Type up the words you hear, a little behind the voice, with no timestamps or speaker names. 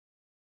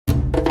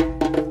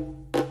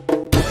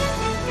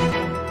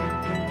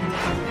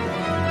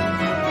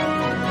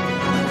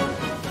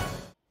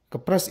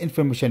Press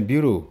Information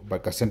Bureau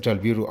bat ka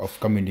Central Bureau of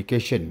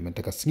Communication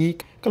mentaka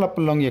sengi kala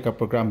pelong ya ka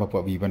program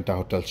apa Vivanta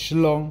Hotel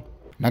Shillong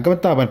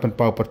nagamta ban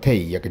panpau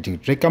partai ya ka jing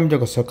rekam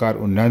jaga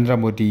Sorkar Narendra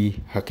Modi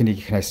hakini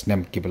ki khna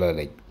snem ki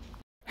belalai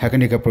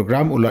hakini ka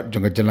program ulat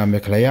jong jala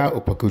Meghalaya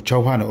upaku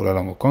chauhan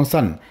ulalong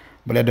kongsan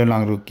beladon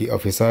ru ki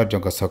officer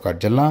jong ka Sorkar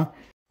jala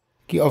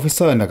ki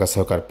officer naga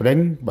Sorkar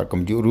Pren bat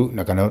kom juru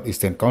naga North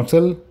Eastern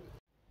Council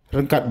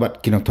rengkat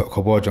bat kinong thok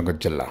khobo jong ka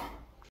jala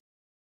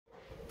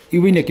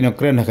Iwi ne kinong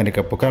kren hakani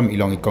ka program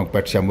ilong Kong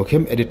Patricia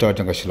Mukhim editor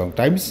jang ka Shillong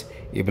Times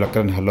I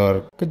belakran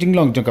halor ka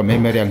jinglong jang ka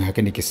memer yang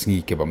hakani ki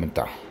sengi ke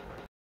bamenta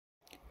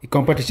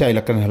Kong Patricia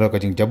ilakran halor ka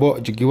jing jabo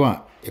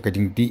jigiwa ka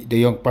jing di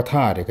deyong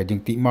pathar ka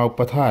jing ti mau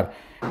pathar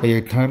ya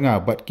thanga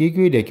bat ki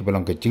gui de ki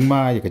belong ka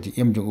jingma ya ka jing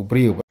em jung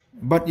ubriu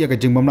bat ya ka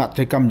jing mamna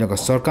trekam jang ka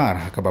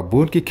Sorkar ka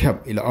babun ki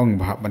khap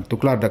ilong bahap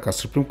bantuklar da ka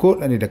Supreme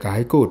Court ani da ka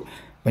High Court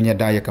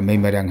penyada ya ka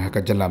memer yang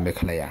haka jala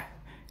Meghalaya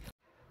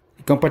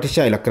Kong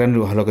Patricia ilakran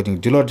ru halo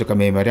kajing julor jaka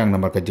me mariang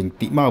namar kajing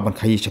tikmau ban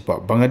khayi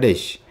chapa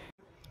Bangladesh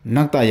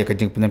nang ta ya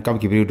kajing penankam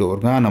ki beriu do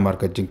organ namar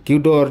kajing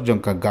kiudor jong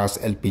ka gas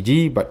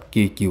LPG bat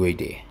ki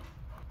kiwede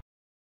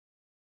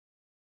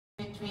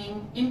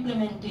between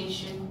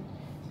implementation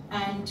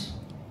and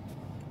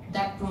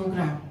that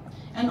program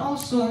and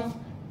also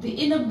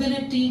the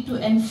inability to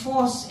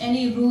enforce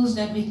any rules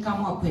that we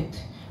come up with.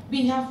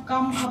 We have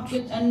come up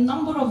with a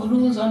number of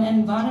rules on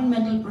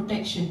environmental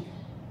protection.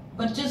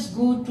 But just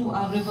go to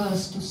our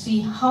rivers to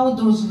see how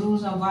those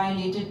rules are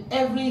violated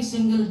every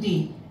single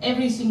day,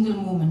 every single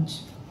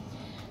moment.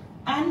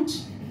 And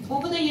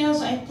over the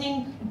years, I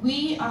think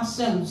we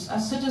ourselves,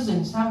 as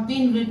citizens, have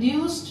been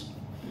reduced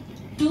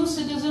to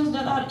citizens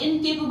that are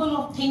incapable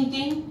of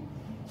thinking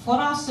for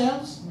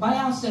ourselves, by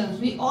ourselves.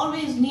 We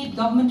always need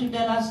government to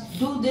tell us,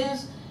 do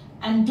this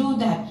and do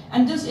that.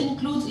 And this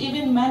includes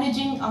even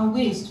managing our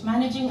waste,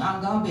 managing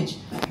our garbage.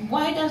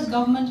 Why does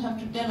government have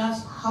to tell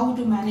us how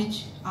to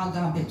manage our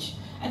garbage?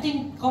 I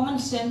think common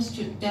sense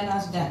should tell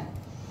us that.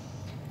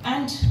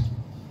 And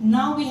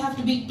now we have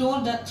to be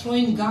told that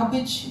throwing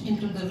garbage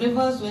into the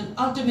rivers will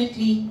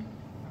ultimately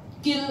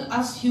kill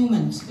us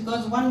humans,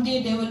 because one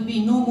day there will be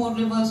no more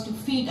rivers to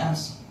feed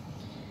us.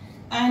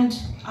 And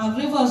our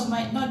rivers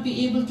might not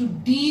be able to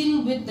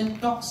deal with the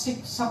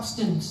toxic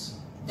substance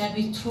that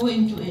we throw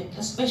into it,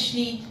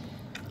 especially,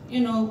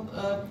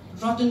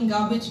 rotten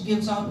garbage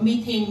gives out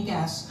methane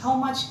gas. How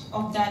much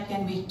of that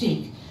can we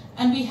take?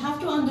 And we have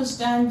to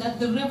understand that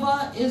the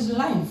river is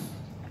life.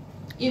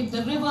 If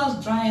the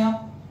rivers dry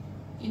up,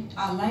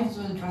 our lives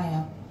will dry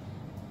up.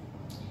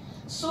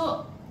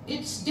 So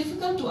it's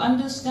difficult to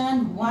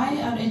understand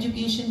why our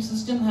education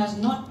system has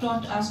not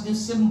taught us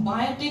this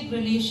symbiotic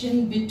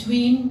relation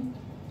between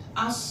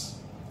us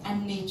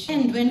and nature.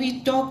 And when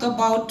we talk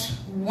about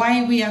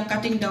why we are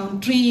cutting down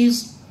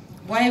trees,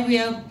 why we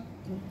are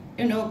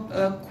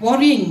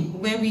quarrying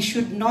where we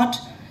should not,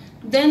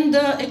 then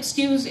the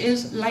excuse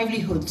is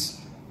livelihoods.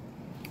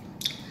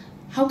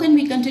 How can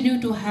we continue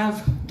to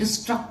have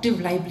destructive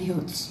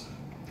livelihoods?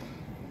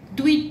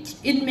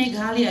 In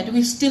Meghalaya, do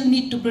we still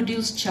need to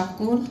produce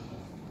charcoal?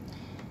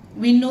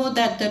 We know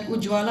that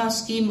Ujjwala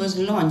scheme was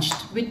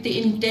launched with the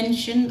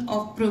intention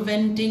of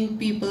preventing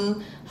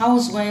people,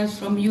 housewives,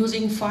 from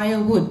using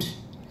firewood.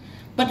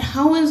 But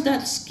how is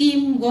that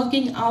scheme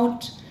working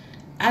out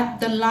at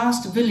the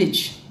last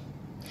village?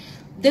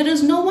 There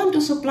is no one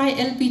to supply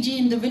LPG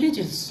in the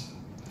villages.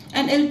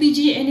 And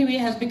LPG anyway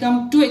has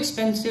become too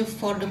expensive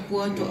for the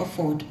poor to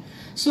afford.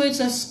 So it's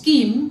a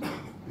scheme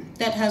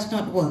that has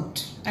not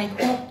worked. I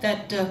hope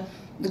that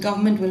the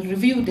government will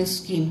review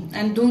this scheme,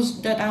 and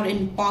those that are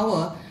in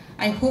power,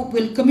 I hope,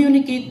 will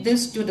communicate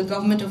this to the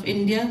government of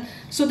India,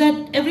 so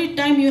that every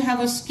time you have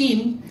a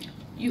scheme,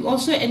 you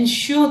also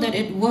ensure that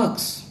it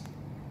works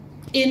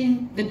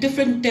in the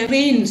different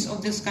terrains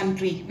of this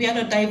country. We are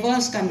a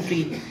diverse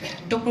country.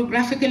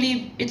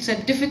 Topographically, it's a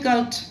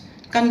difficult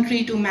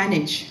country to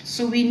manage.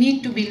 So we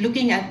need to be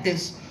looking at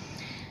this.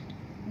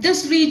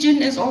 This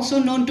region is also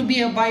known to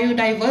be a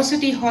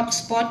biodiversity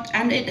hotspot,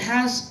 and it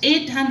has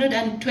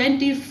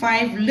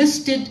 825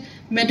 listed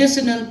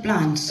medicinal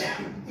plants.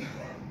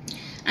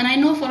 And I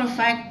know for a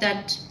fact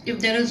that if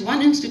there is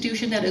one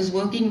institution that is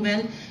working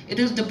well, it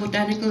is the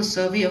Botanical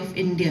Survey of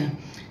India.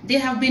 They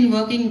have been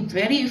working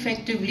very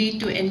effectively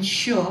to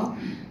ensure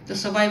the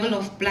survival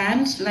of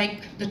plants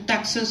like the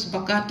Taxus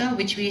baccata,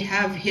 which we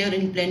have here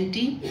in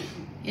plenty.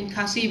 In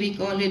Khasi we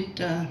call it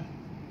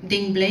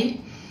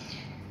Dingblay.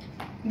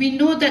 We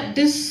know that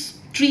this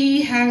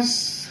tree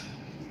has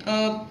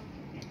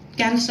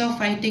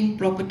cancer-fighting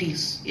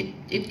properties. It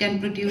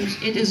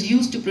is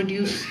used to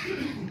produce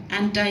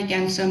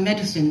anti-cancer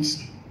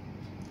medicines.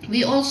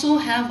 We also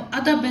have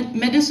other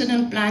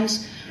medicinal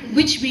plants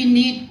which we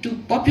need to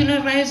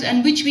popularize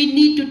and which we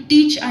need to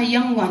teach our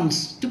young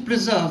ones to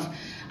preserve.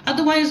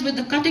 Otherwise, with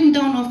the cutting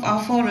down of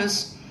our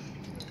forests,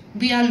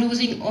 we are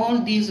losing all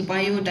these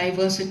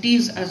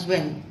biodiversities as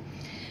well.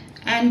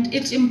 And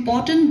it's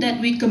important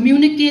that we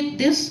communicate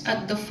this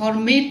at the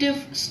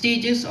formative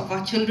stages of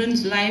our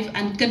children's life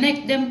and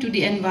connect them to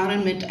the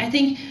environment. I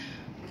think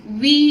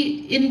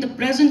we, in the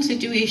present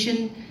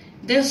situation,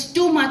 There's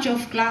too much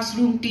of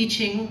classroom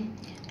teaching,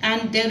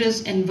 and there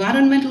is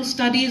environmental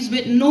studies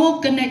with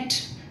no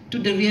connect to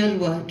the real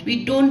world.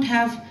 We don't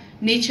have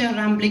nature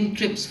rambling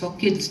trips for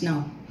kids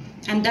now,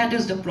 and that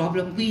is the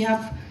problem. We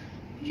have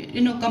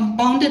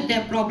compounded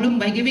their problem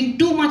by giving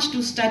too much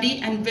to study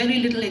and very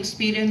little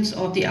experience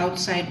of the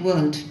outside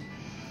world.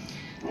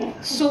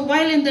 So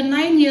while in the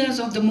 9 years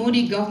of the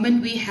Modi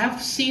government, we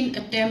have seen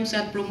attempts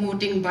at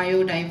promoting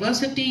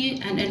biodiversity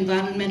and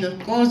environmental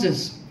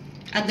causes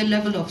at the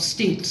level of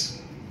states,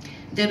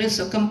 there is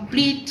a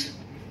complete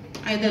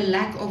either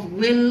lack of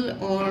will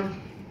or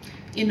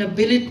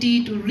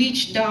inability to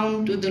reach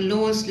down to the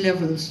lowest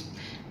levels.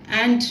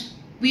 And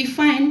we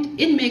find,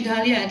 in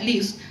Meghalaya at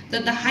least,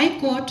 that the High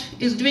Court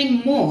is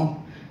doing more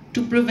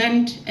to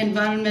prevent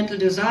environmental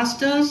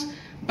disasters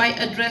by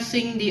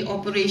addressing the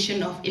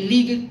operation of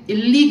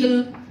illegally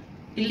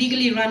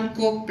run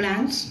coke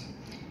plants,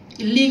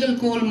 illegal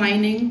coal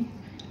mining,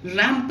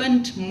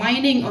 rampant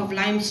mining of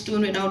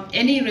limestone without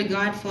any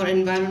regard for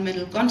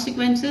environmental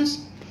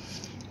consequences.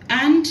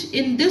 And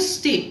in this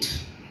state,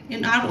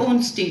 in our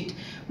own state,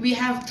 we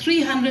have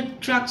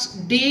 300 trucks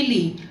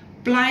daily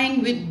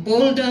plying with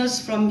boulders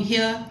from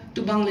here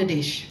to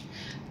Bangladesh.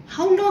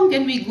 How long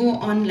can we go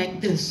on like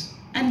this?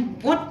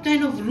 And what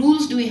kind of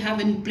rules do we have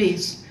in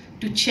place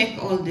to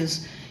check all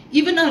this?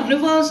 Even our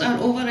rivers are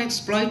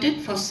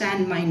overexploited for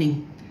sand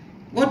mining.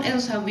 What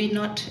else have we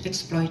not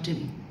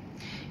exploited?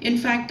 In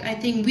fact, I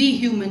think we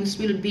humans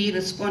will be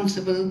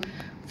responsible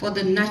for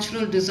the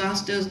natural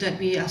disasters that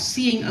we are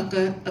seeing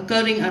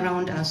occurring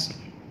around us.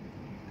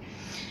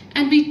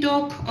 And we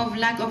talk of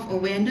lack of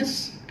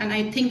awareness, and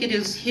I think it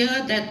is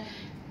here that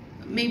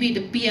maybe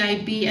the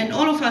PIB and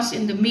all of us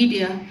in the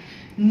media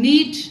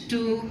need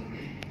to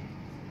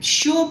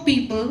show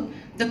people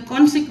the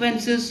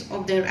consequences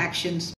of their actions.